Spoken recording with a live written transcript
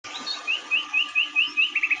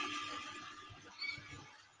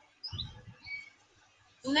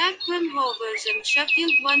Blackburn Rovers and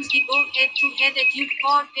Sheffield Wednesday go head-to-head at Ute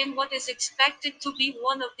Park in what is expected to be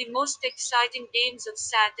one of the most exciting games of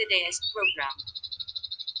Saturday's programme.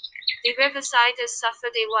 The Riversiders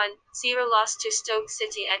suffered a 1-0 loss to Stoke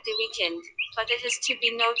City at the weekend, but it is to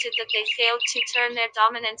be noted that they failed to turn their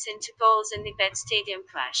dominance into goals in the Bet Stadium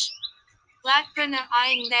clash. Blackburn are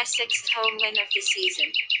eyeing their sixth home win of the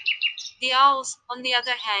season. The Owls, on the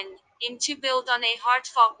other hand, aim to build on a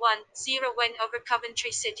hard-fought 1-0 win over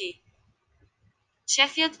Coventry City.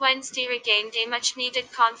 Sheffield Wednesday regained a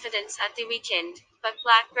much-needed confidence at the weekend, but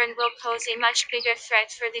Blackburn will pose a much bigger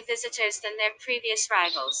threat for the visitors than their previous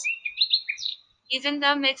rivals. Even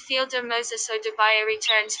though midfielder Moses Odubayo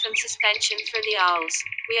returns from suspension for the Owls,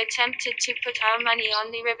 we attempted to put our money on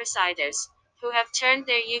the Riversiders, who have turned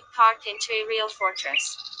their Ute Park into a real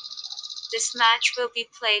fortress. This match will be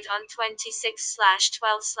played on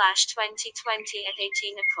 26/12/2020 at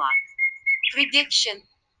 18 o'clock. Prediction: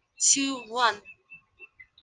 2-1